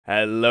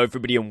Hello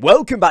everybody and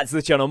welcome back to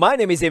the channel. My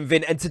name is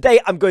Invin and today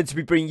I'm going to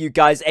be bringing you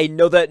guys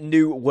another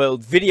New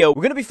World video.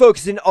 We're going to be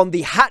focusing on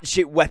the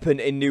Hatchet weapon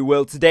in New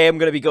World. Today I'm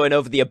going to be going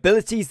over the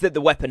abilities that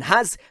the weapon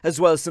has, as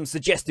well as some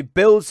suggested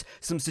builds,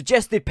 some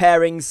suggested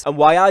pairings, and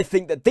why I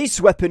think that this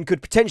weapon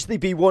could potentially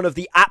be one of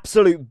the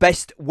absolute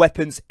best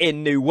weapons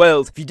in New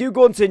World. If you do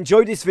go on to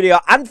enjoy this video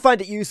and find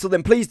it useful,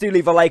 then please do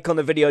leave a like on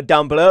the video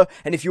down below.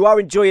 And if you are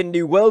enjoying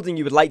New World and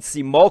you would like to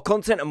see more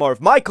content and more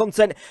of my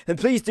content, then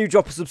please do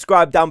drop a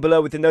subscribe down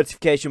below with the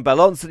notification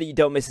bell on so that you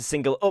don't miss a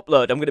single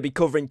upload. I'm going to be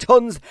covering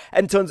tons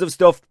and tons of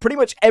stuff, pretty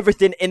much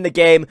everything in the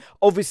game,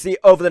 obviously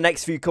over the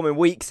next few coming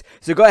weeks.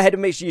 So go ahead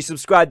and make sure you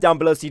subscribe down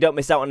below so you don't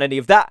miss out on any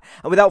of that.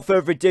 And without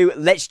further ado,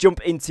 let's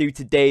jump into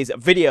today's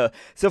video.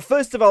 So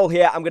first of all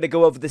here, I'm going to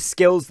go over the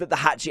skills that the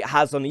hatchet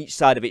has on each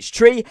side of its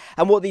tree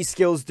and what these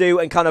skills do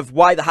and kind of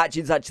why the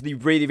hatchet is actually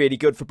really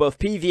good for both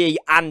PvE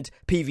and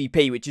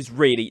PvP, which is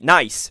really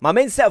nice. My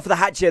main setup for the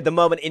hatchet at the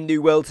moment in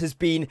New World has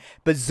been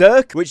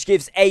Berserk, which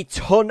gives a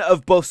ton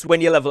of buffs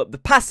when you level up the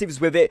passives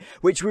with it,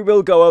 which we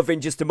will go over in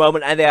just a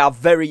moment, and they are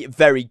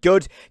very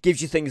good.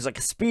 Gives you things like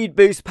a speed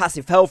boost,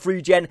 passive health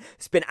regen.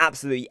 It's been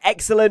absolutely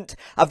excellent.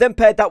 I've then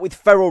paired that with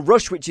Feral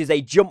Rush, which is a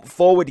jump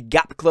forward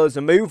gap closer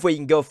move where you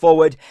can go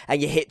forward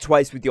and you hit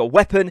twice with your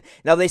weapon.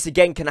 Now this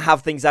again can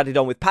have things added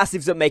on with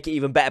passives that make it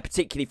even better,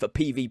 particularly for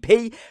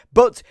PvP,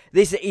 but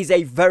this is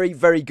a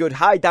very good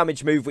high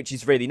damage move, which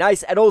is really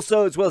nice. And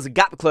also, as well as a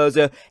gap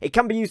closer, it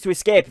can be used to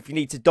escape if you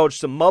need to dodge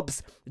some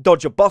mobs,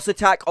 dodge a boss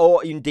attack,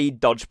 or indeed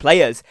dodge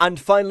players. And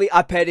finally,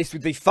 I pair this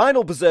with the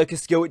final Berserker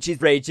skill, which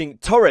is Raging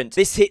Torrent.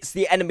 This hits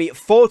the enemy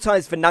 4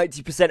 times for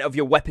 90% of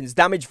your weapon's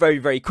damage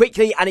very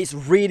quickly, and it's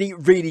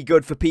really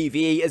good for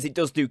PvE as it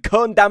does do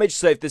cone damage.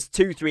 So if there's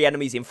 2-3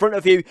 enemies in front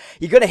of you,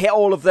 you're going to hit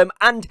all of them.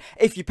 And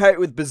if you pair it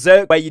with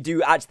Berserk, where you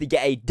do actually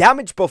get a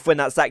damage buff when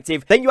that's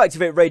active, then you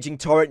activate Raging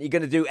Torrent, you're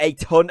going to do a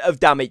ton of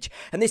damage.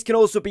 And this can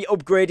also be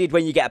upgraded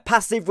when you get a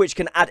passive, which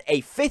can add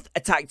a 5th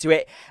attack to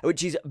it,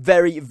 which is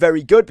very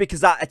good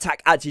because that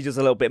attack actually does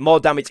a little bit more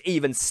damage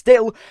even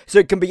still, so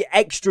it can be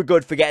extra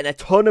good for getting a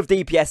ton of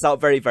DPS out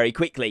very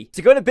quickly.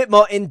 To go in a bit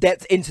more in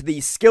depth into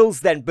these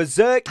skills then,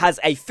 Berserk has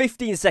a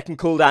 15-second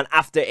cooldown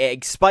after it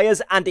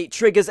expires, and it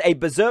triggers a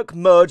Berserk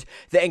mode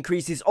that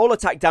increases all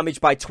attack damage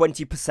by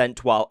 20%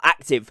 while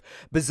active.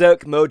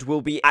 Berserk mode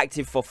will be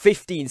active for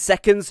 15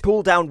 seconds.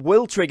 Cooldown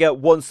will trigger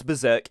once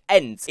Berserk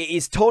ends. It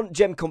is Taunt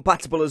Gem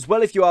compatible as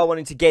well if you are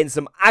wanting to gain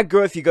some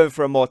aggro, if you're going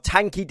for a more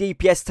tanky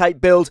DPS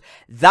type build.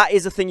 That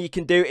is a thing you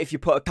can do. If you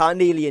put a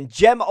Carnelian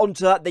Gem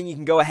onto that, then you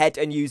can go ahead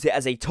and use it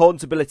as a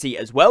taunt ability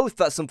as well, if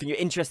that's something you're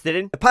interested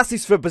in. The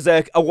passives for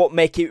Berserk are what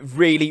make it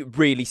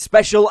really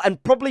special,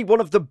 and probably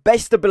one of the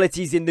best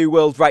abilities in New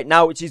World right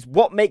now, which is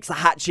what makes the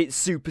hatchet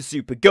super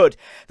good.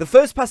 The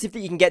first passive that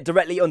you can get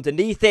directly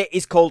underneath it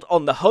is called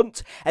On the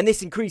Hunt, and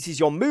this increases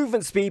your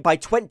movement speed by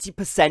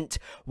 20%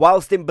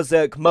 whilst in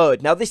Berserk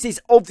mode. Now this is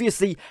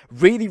obviously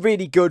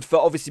really good for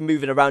obviously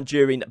moving around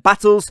during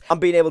battles and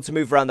being able to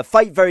move around the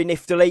fight very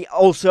niftily.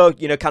 Also,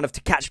 you know, kind of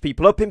to catch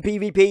people up in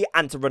PvP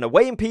and to run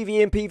away in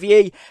PvE and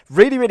PvE.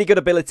 Really good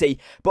ability.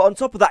 But on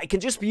top of that, it can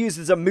just be used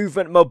as a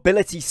movement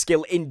mobility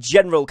skill in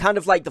general, kind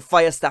of like the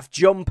Fire Staff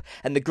Jump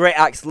and the Great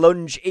Axe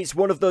Lunge. It's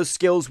one of those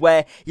skills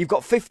where you've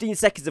got 15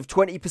 seconds of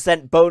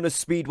 20% bonus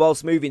speed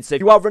whilst moving. So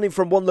if you are running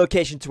from one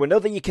location to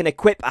another, you can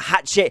equip a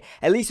hatchet,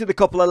 at least with a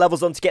couple of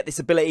levels on, to get this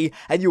ability,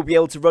 and you'll be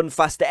able to run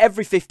faster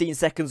every 15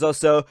 seconds or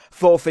so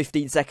for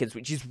 15 seconds,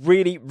 which is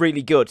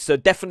really good. So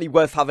definitely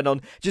worth having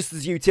on just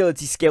as a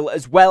utility skill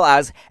as well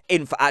as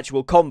in for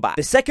actual combat.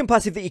 The second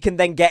passive that you can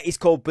then get is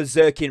called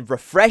Berserking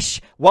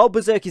Refresh. While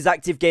Berserk is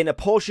active, gain a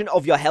portion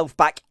of your health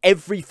back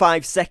every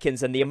 5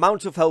 seconds, and the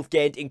amount of health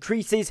gained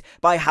increases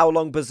by how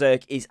long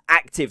Berserk is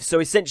active. So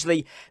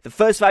essentially, the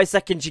first 5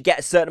 seconds you get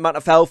a certain amount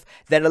of health,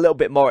 then a little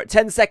bit more at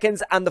 10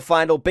 seconds, and the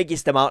final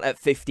biggest amount at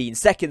 15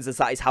 seconds, as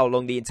that is how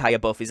long the entire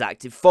buff is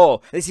active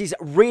for. This is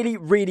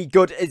really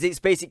good, as it's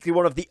basically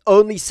one of the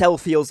only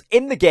self-heals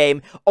in the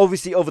game,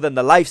 obviously other than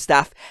the life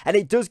staff, and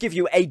it does give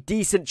you a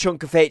decent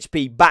chunk of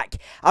HP back.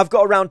 I've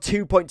got around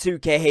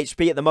 2.2k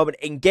HP at the moment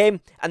in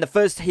game, and the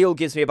first heal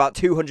gives me about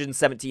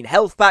 217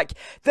 health back,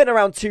 then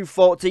around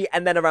 240,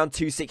 and then around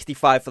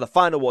 265 for the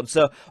final one.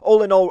 So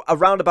all in all,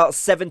 around about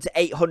 700 to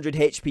 800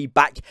 HP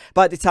back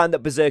by the time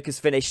that Berserk has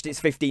finished its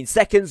 15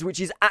 seconds, which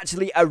is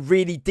actually a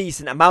really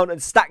decent amount.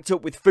 And stacked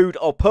up with food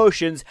or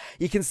potions,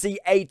 you can see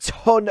a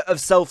ton of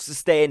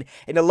self-sustain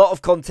in a lot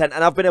of content,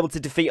 and I've been able to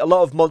defeat a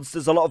lot of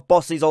monsters, a lot of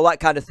bosses, all that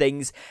kind of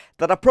things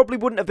that I probably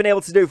wouldn't have been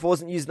able to do if I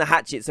wasn't using the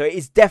hatchet. So it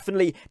is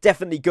definitely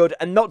good.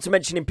 And not to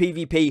mention in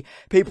PvP,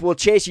 people will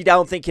chase you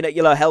down thinking at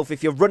your low health.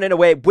 If you're running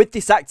away with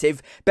this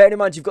active, bearing in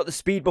mind you've got the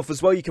speed buff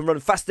as well, you can run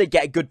faster,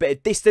 get a good bit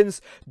of distance,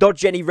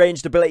 dodge any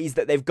ranged abilities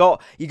that they've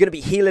got. You're going to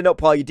be healing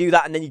up while you do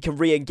that, and then you can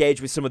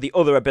re-engage with some of the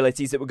other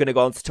abilities that we're going to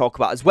go on to talk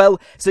about as well.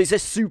 So it's a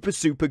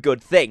super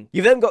good thing.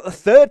 You've then got the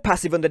third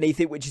passive underneath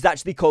it, which is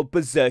actually called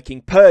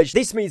Berserking Purge.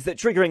 This means that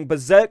triggering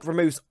Berserk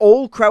removes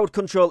all crowd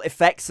control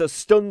effects, so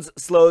stuns,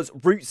 slows,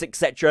 roots,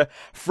 etc.,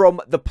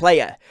 from the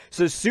player.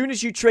 So as soon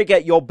as you trigger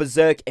your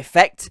Berserk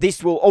effect,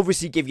 this will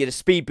obviously give give you the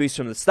speed boost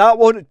from the start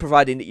one,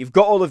 providing that you've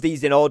got all of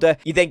these in order.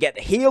 You then get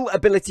the heal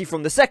ability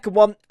from the second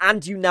one,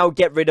 and you now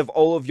get rid of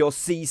all of your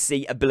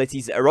CC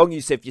abilities that are on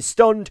you. So if you're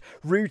stunned,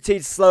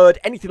 rooted, slowed,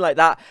 anything like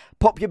that,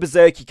 pop your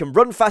Berserk, you can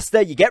run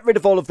faster, you get rid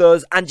of all of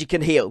those, and you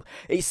can heal.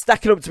 It's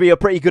stacking up to be a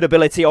pretty good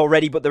ability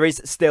already, but there is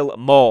still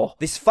more.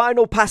 This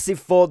final passive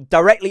for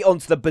directly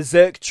onto the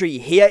Berserk tree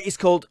here is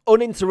called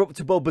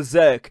Uninterruptible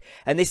Berserk,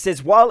 and this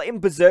says, while in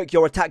Berserk,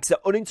 your attacks are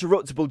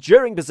uninterruptible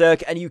during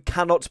Berserk, and you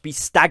cannot be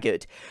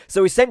staggered.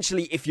 So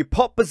essentially, if you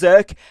pop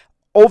Berserk,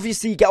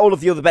 obviously you get all of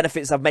the other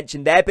benefits I've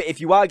mentioned there, but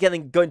if you are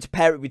going to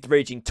pair it with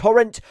Raging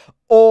Torrent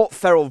or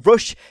Feral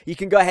Rush, you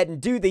can go ahead and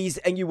do these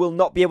and you will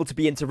not be able to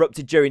be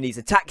interrupted during these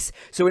attacks.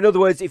 So in other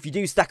words, if you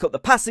do stack up the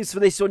passives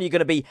for this one, you're going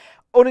to be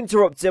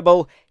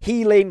uninterruptible,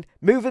 healing,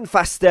 moving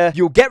faster,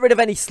 you'll get rid of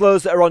any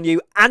slows that are on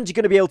you, and you're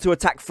going to be able to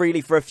attack freely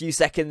for a few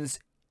seconds.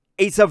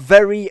 It's a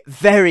very,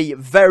 very,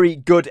 very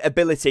good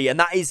ability, and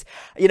that is,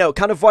 you know,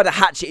 kind of why the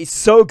Hatchet is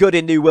so good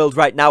in New World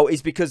right now,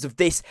 is because of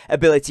this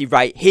ability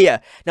right here.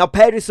 Now,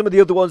 paired with some of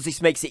the other ones,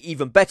 this makes it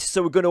even better,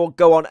 so we're going to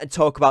go on and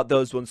talk about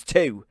those ones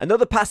too.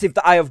 Another passive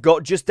that I have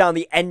got just down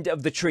the end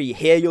of the tree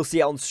here, you'll see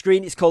it on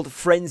screen, it's called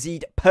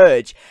Frenzied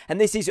Purge, and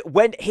this is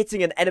when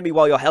hitting an enemy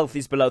while your health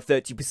is below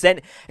 30%,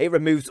 it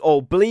removes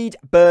all bleed,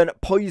 burn,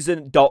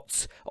 poison,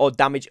 dots, or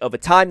damage over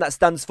time. That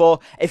stands for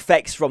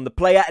effects from the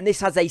player, and this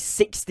has a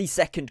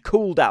 60-second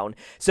cooldown.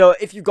 So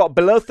if you've got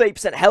below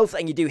 30% health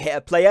and you do hit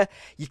a player,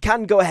 you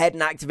can go ahead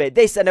and activate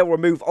this, and it will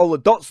remove all the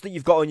dots that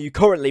you've got on you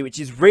currently, which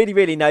is really,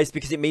 really nice,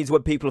 because it means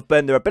when people have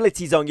burned their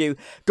abilities on you,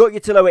 got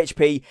you to low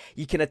HP,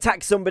 you can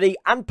attack somebody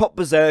and pop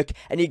Berserk,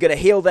 and you're going to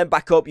heal them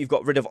back up. You've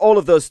got rid of all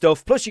of those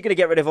stuff, plus you're going to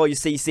get rid of all your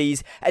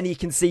CCs, and you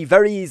can see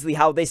very easily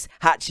how this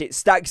Hatchet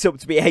stacks up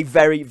to be a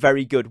very,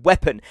 very good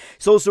weapon.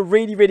 It's also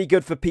really, really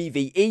good for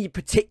PvE,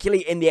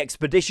 particularly in the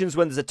expeditions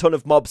when there's a ton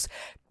of mobs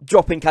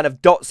dropping kind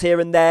of dots here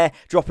and there,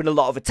 dropping a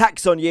lot of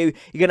attacks on you.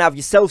 You're going to have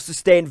your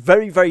self-sustain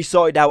very, very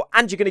sorted out,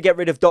 and you're going to get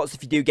rid of dots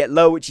if you do get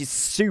low, which is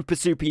super,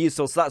 super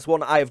useful. So that's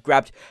one I have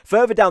grabbed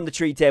further down the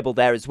tree table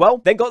there as well.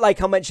 Then got, like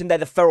I mentioned there,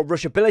 the Feral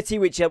Rush ability,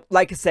 which,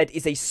 like I said,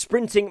 is a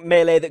sprinting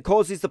melee that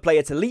causes the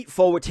player to leap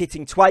forward,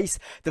 hitting twice.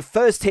 The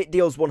first hit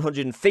deals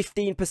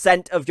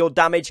 115% of your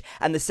damage,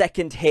 and the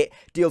second hit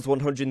deals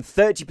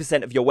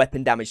 130% of your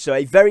weapon damage. So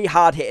a very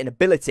hard-hitting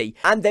ability.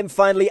 And then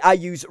finally, I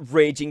use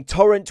Raging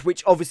Torrent,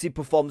 which obviously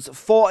performs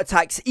 4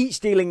 attacks, each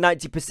dealing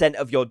 90%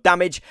 of your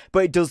damage,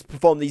 but it does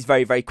perform these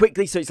very, very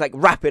quickly, so it's like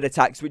rapid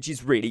attacks, which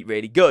is really,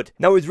 really good.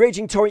 Now, with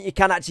Raging Torrent, you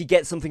can actually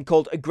get something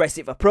called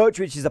Aggressive Approach,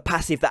 which is a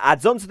passive that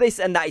adds on to this,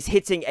 and that is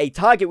hitting a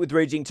target with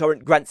Raging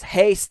Torrent grants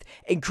haste,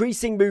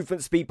 increasing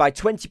movement speed by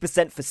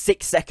 20% for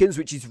 6 seconds,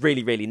 which is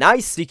really, really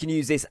nice. So you can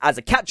use this as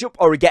a catch-up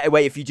or a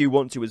getaway if you do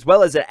want to, as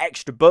well as an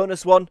extra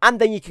bonus one. And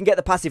then you can get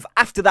the passive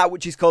after that,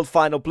 which is called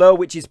Final Blow,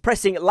 which is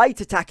pressing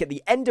light attack at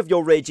the end of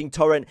your Raging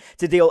Torrent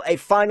to deal a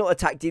final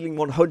attack dealing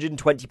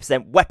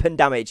 120% weapon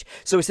damage.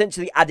 So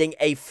essentially adding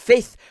a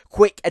 5th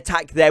quick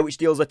attack there, which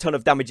deals a ton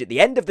of damage at the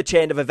end of the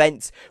chain of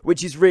events,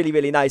 which is really,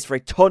 really nice for a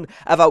ton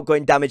of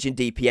outgoing damage and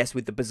DPS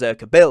with the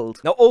Berserker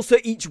build. Now, also,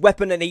 each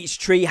weapon and each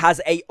tree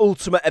has a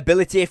ultimate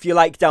ability, if you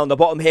like, down the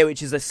bottom here,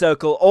 which is a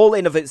circle all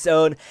in of its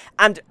own.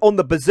 And on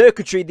the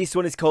Berserker tree, this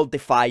one is called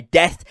Defy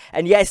Death.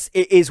 And yes,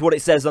 it is what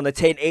it says on the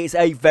tin. It is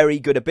a very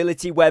good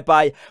ability,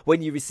 whereby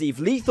when you receive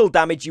lethal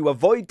damage, you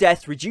avoid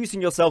death,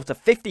 reducing yourself to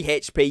 50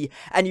 HP,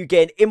 and you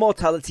gain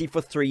immortality for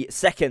 3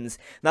 seconds.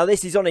 Now,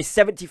 this is on a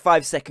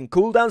 75-second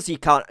cooldown, so you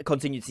can't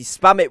continuously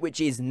spam it,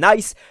 which is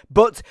nice,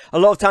 but a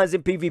lot of times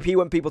in PvP,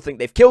 when people think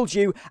they've killed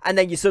you, and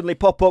then you suddenly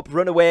pop up,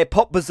 run away,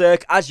 pop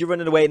Berserk as you're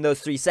running away in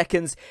those 3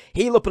 seconds,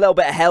 heal up a little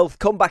bit of health,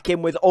 come back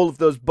in with all of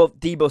those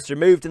debuffs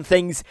removed and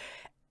things.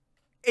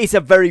 It's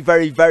a very,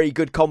 very, very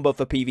good combo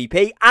for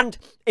PvP, and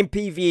in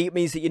PvE it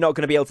means that you're not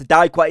going to be able to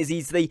die quite as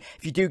easily.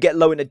 If you do get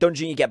low in a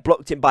dungeon, you get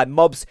blocked in by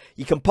mobs,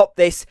 you can pop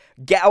this,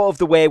 get out of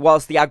the way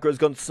whilst the aggro's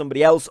gone to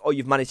somebody else, or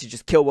you've managed to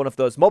just kill one of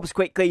those mobs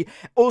quickly.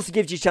 Also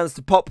gives you a chance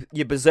to pop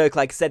your Berserk,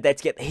 like I said there,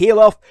 to get the heal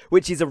off,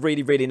 which is a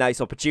really, really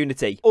nice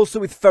opportunity. Also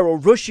with Feral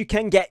Rush, you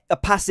can get a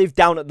passive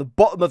down at the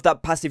bottom of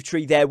that passive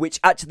tree there, which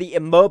actually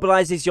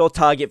immobilizes your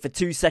target for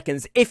 2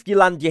 seconds if you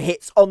land your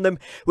hits on them,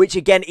 which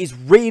again is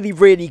really,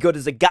 really good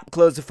as a gap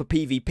closer for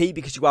PvP,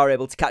 because you are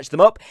able to catch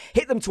them up,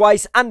 hit them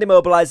twice and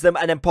immobilize them,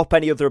 and then pop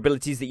any other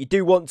abilities that you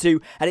do want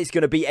to, and it's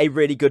going to be a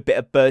really good bit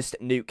of burst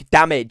nuke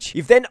damage.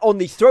 You've then on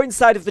the throwing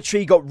side of the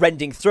tree got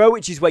Rending Throw,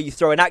 which is where you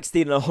throw an axe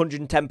dealing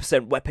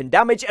 110% weapon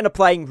damage and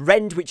applying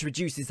Rend, which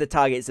reduces the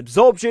target's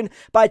absorption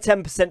by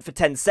 10% for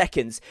 10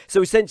 seconds.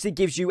 So essentially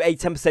gives you a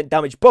 10%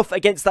 damage buff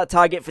against that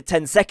target for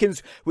 10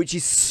 seconds, which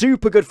is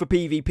super good for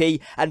PvP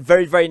and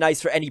very, very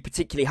nice for any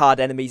particularly hard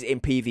enemies in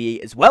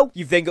PvE as well.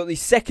 You've then got the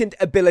second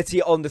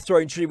ability on the throwing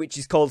throwing tree, which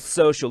is called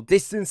social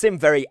distancing,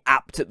 very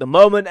apt at the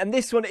moment. And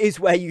this one is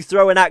where you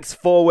throw an axe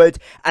forward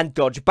and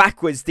dodge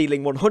backwards,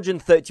 dealing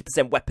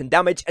 130% weapon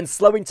damage and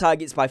slowing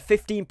targets by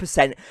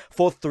 15%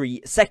 for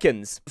 3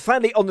 seconds.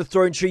 Finally, on the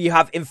throwing tree, you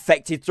have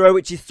infected throw,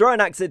 which is throw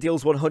an axe that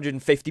deals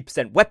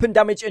 150% weapon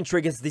damage and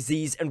triggers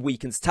disease and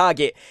weakens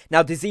target.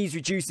 Now, disease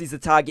reduces the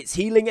target's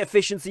healing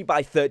efficiency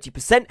by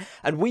 30%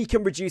 and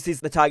weaken reduces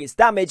the target's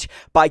damage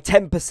by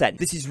 10%.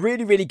 This is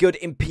really good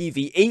in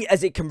PvE,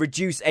 as it can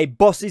reduce a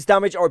boss's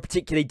damage or a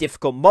particularly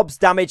difficult mob's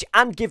damage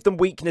and give them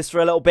weakness for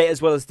a little bit,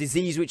 as well as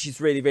disease, which is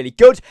really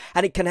good,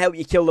 and it can help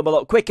you kill them a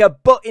lot quicker.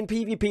 But in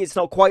PvP, it's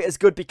not quite as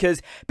good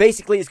because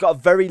basically it's got a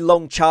very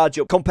long charge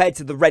up compared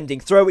to the rending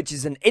throw, which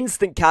is an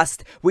instant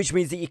cast, which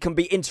means that you can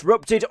be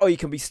interrupted or you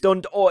can be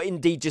stunned or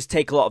indeed just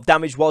take a lot of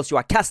damage whilst you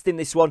are casting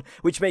this one,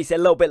 which makes it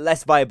a little bit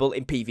less viable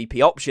in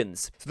PvP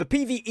options. So the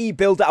PvE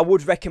build that I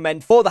would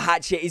recommend for the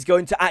Hatchet is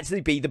going to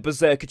actually be the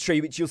Berserker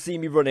tree, which you'll see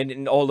me running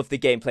in all of the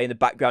gameplay in the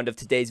background of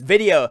today's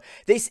video.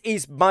 This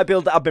is my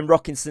build that I've been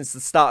rocking since the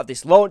start of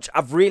this launch.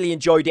 I've really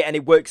enjoyed it and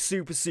it works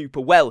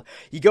super well.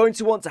 You're going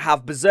to want to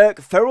have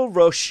Berserk, Feral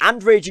Rush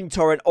and Raging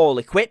Torrent all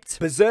equipped.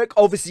 Berserk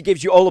obviously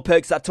gives you all the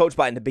perks that I talked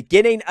about in the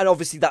beginning, and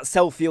obviously that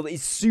self-heal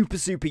is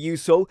super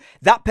useful.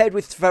 That paired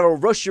with Feral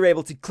Rush, you're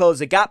able to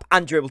close a gap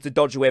and you're able to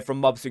dodge away from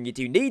mobs when you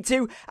do need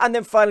to. And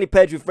then finally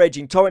paired with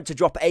Raging Torrent to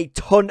drop a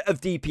ton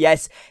of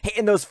DPS.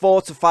 Hitting those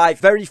 4 to 5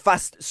 very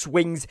fast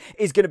swings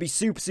is going to be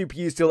super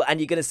useful, and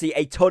you're going to see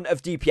a ton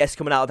of DPS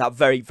coming out of that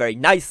very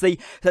nicely.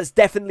 So that's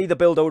definitely the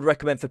build I would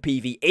recommend for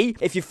PvE.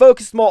 If you're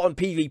focused more on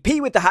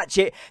PvP with the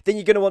Hatchet, then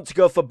you're going to want to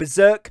go for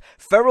Berserk,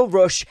 Feral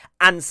Rush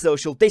and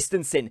social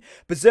distancing.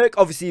 Berserk,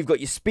 obviously you've got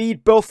your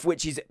speed buff,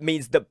 which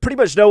means that pretty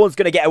much no one's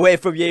going to get away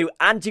from you,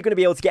 and you're going to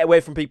be able to get away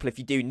from people if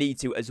you do need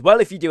to as well,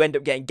 if you do end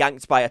up getting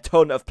ganked by a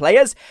ton of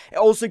players. It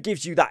also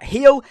gives you that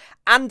heal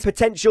and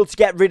potential to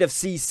get rid of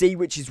CC,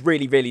 which is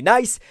really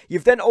nice.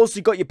 You've then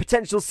also got your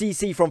potential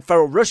CC from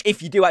Feral Rush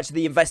if you do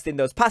actually invest in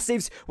those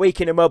passives, where you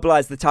can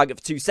immobilize the target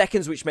for 2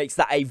 seconds, which makes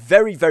that a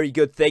very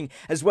good thing,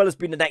 as well as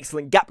being an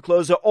excellent gap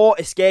closer or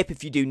escape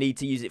if you do need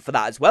to use it for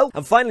that as well.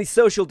 And finally,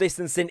 social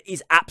distancing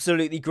is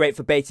absolutely great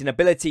for baiting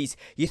abilities.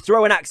 You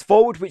throw an axe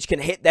forward, which can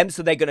hit them,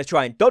 so they're going to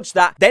try and dodge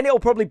that. Then it'll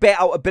probably bait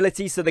out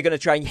abilities, so they're going to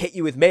try and hit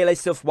you with melee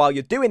stuff while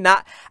you're doing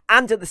that.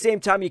 And at the same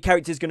time, your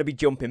character's going to be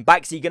jumping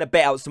back, so you're going to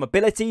bait out some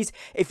abilities.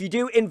 If you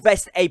do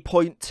invest a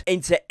point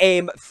into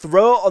aim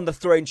throw on the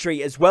throwing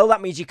tree as well,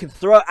 that means you can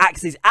throw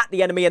axes at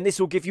the enemy, and this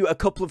will give you a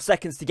couple of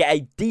seconds to get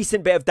a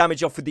decent bit of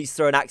damage off with these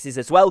thrown axes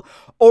as well.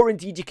 Or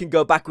indeed, you can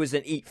go backwards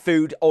and eat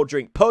food or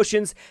drink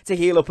potions to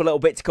heal up a little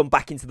bit to come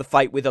back into the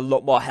fight with a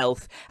lot more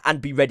health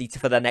and be ready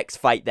for the next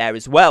fight there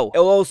as well.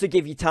 It'll also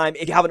give you time,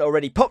 if you haven't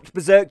already popped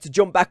Berserk, to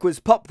jump backwards,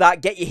 pop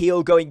that, get your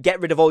heal going, get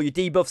rid of all your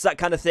debuffs, that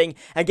kind of thing,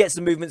 and get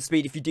some movement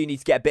speed if you do need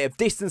to get a bit of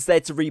distance there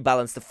to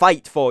rebalance the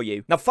fight for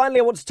you. Now finally,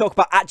 I want to talk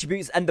about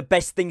attributes and the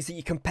best things that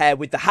you can pair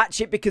with the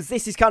Hatchet, because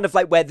this is kind of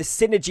like where the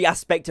synergy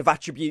aspect of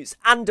attributes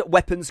and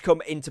weapons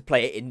come into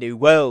play in New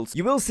World.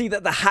 You will see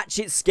that the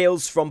Hatchet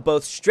scales from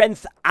both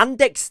strength and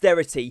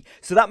dexterity,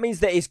 so that means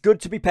that it's good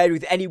to be paired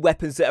with any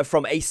weapons that are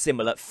from a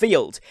similar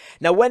field.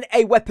 Now when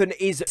a weapon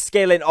is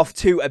scaling off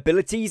 2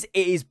 abilities,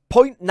 it is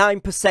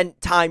 0.9%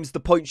 times the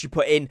points you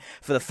put in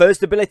for the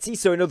first ability.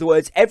 So in other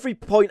words, every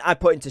point I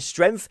put into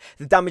strength,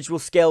 the damage will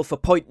scale for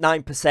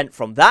 0.9%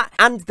 from that,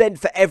 and then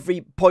for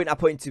every point I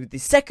put into the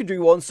secondary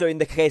one, so in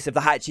the case of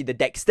the Hatchet, the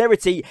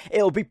dexterity,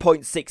 it'll be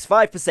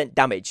 0.65%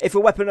 damage. If a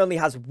weapon only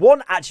has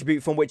 1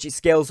 attribute from which it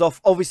scales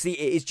off, obviously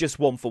it is just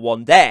 1 for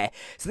 1 there.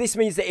 So this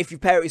means that if you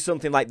pair it with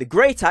something like the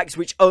Great Axe,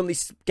 which only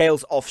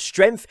scales off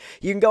strength,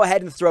 you can go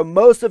ahead and throw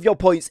most of your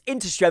points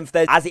into strength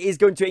there, as it is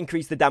going to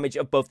increase the damage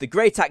of both the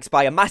Great Axe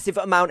by a massive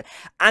amount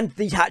and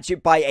the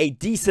Hatchet by a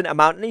decent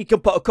amount. And you can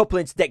put a couple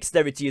into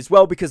dexterity as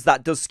well, because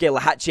that does scale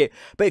the Hatchet.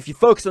 But if you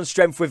focus on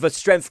strength with a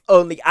strength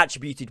only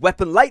attributed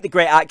weapon like the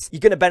Great Axe, you're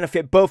going to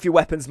benefit both your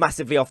weapons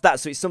massively off that,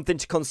 so it's something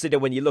to consider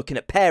when you're looking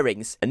at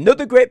pairings.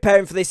 Another great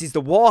pairing for this is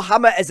the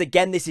Warhammer, as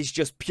again this is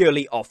just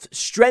purely off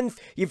strength.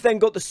 You've then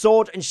got the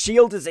Sword and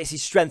Shield, as this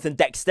is strength and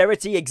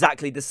dexterity,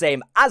 exactly the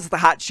same as the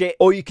Hatchet.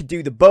 Or you could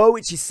do the Bow,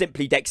 which is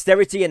simply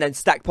dexterity and then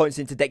stack points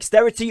into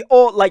dexterity.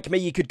 Or like me,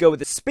 you could go with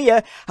the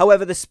Spear.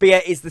 However, the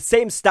Spear is the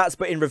same stats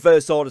but in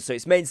reverse order, so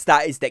its main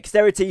stat is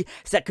dexterity,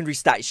 secondary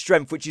stat is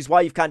strength, which is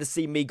why you've kind of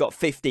seen me got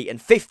 50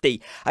 and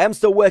 50. I am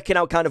still working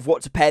out kind of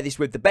what to pair this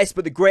with the best,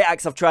 but the Great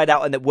Axe I've tried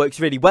out and it works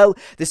really well.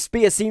 The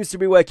Spear seems to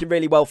be working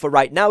really well for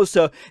right now,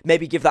 so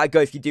maybe give that a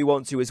go if you do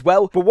want to as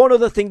well. But one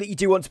other thing that you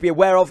do want to be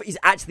aware of is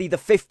actually the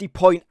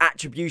 50-point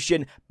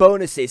attribution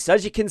bonuses. So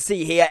as you can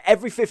see here,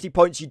 every 50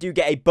 points you do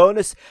get a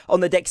bonus. On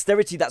the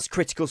dexterity, that's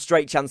critical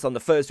straight chance on the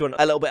first one,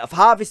 a little bit of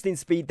harvesting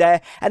speed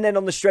there, and then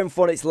on the strength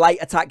one, it's light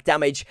attack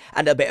damage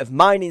and a bit of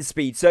mining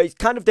speed. So it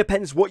kind of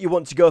depends what you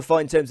want to go for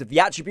in terms of the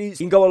attributes.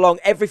 You can go along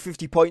every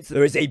 50 points.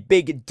 There is a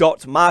big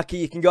dot marker.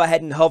 You can go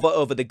ahead and hover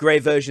over the grey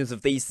versions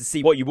of these to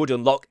see what you would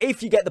unlock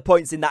if you get the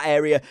points in that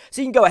area.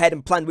 So you can go ahead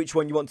and plan which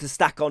one you want to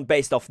stack on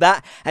based off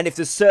that. And if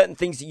there's certain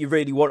things that you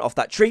really want off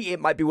that tree, it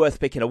might be worth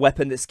picking a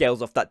weapon that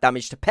scales off that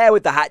damage to pair pair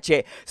with the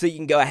hatchet, so you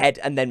can go ahead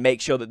and then make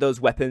sure that those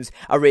weapons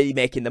are really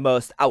making the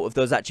most out of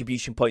those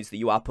attribution points that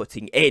you are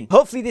putting in.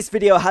 Hopefully this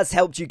video has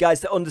helped you guys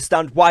to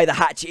understand why the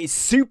hatchet is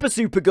super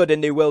good in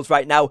New World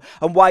right now,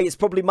 and why it's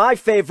probably my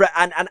favorite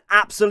and an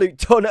absolute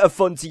ton of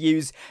fun to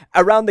use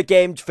around the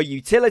game for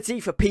utility,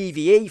 for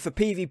PvE, for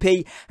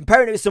PvP, and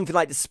pairing it with something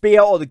like the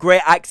spear or the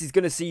great axe is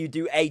going to see you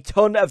do a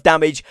ton of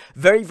damage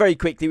very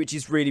quickly, which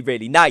is really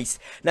nice.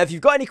 Now, if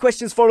you've got any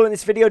questions following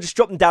this video, just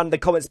drop them down in the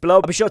comments below.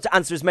 I'll be sure to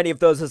answer as many of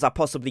those as I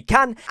possibly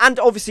can, and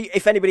obviously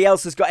if anybody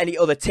else has got any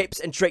other tips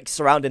and tricks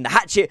surrounding the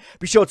hatchet,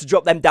 be sure to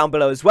drop them down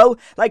below as well.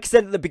 Like I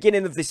said at the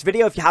beginning of this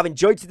video, if you have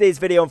enjoyed today's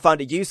video and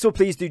found it useful,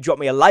 please do drop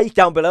me a like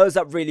down below, as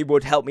that really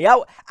would help me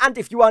out. And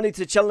if you are new to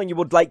the channel and you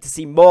would like to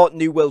see more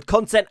New World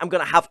content, I'm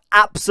going to have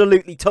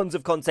absolutely tons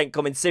of content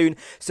coming soon,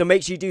 so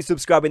make sure you do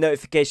subscribe with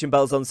notification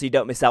bells on so you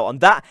don't miss out on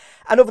that.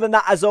 And other than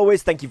that, as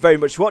always, thank you very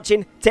much for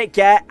watching, take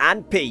care,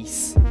 and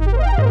peace.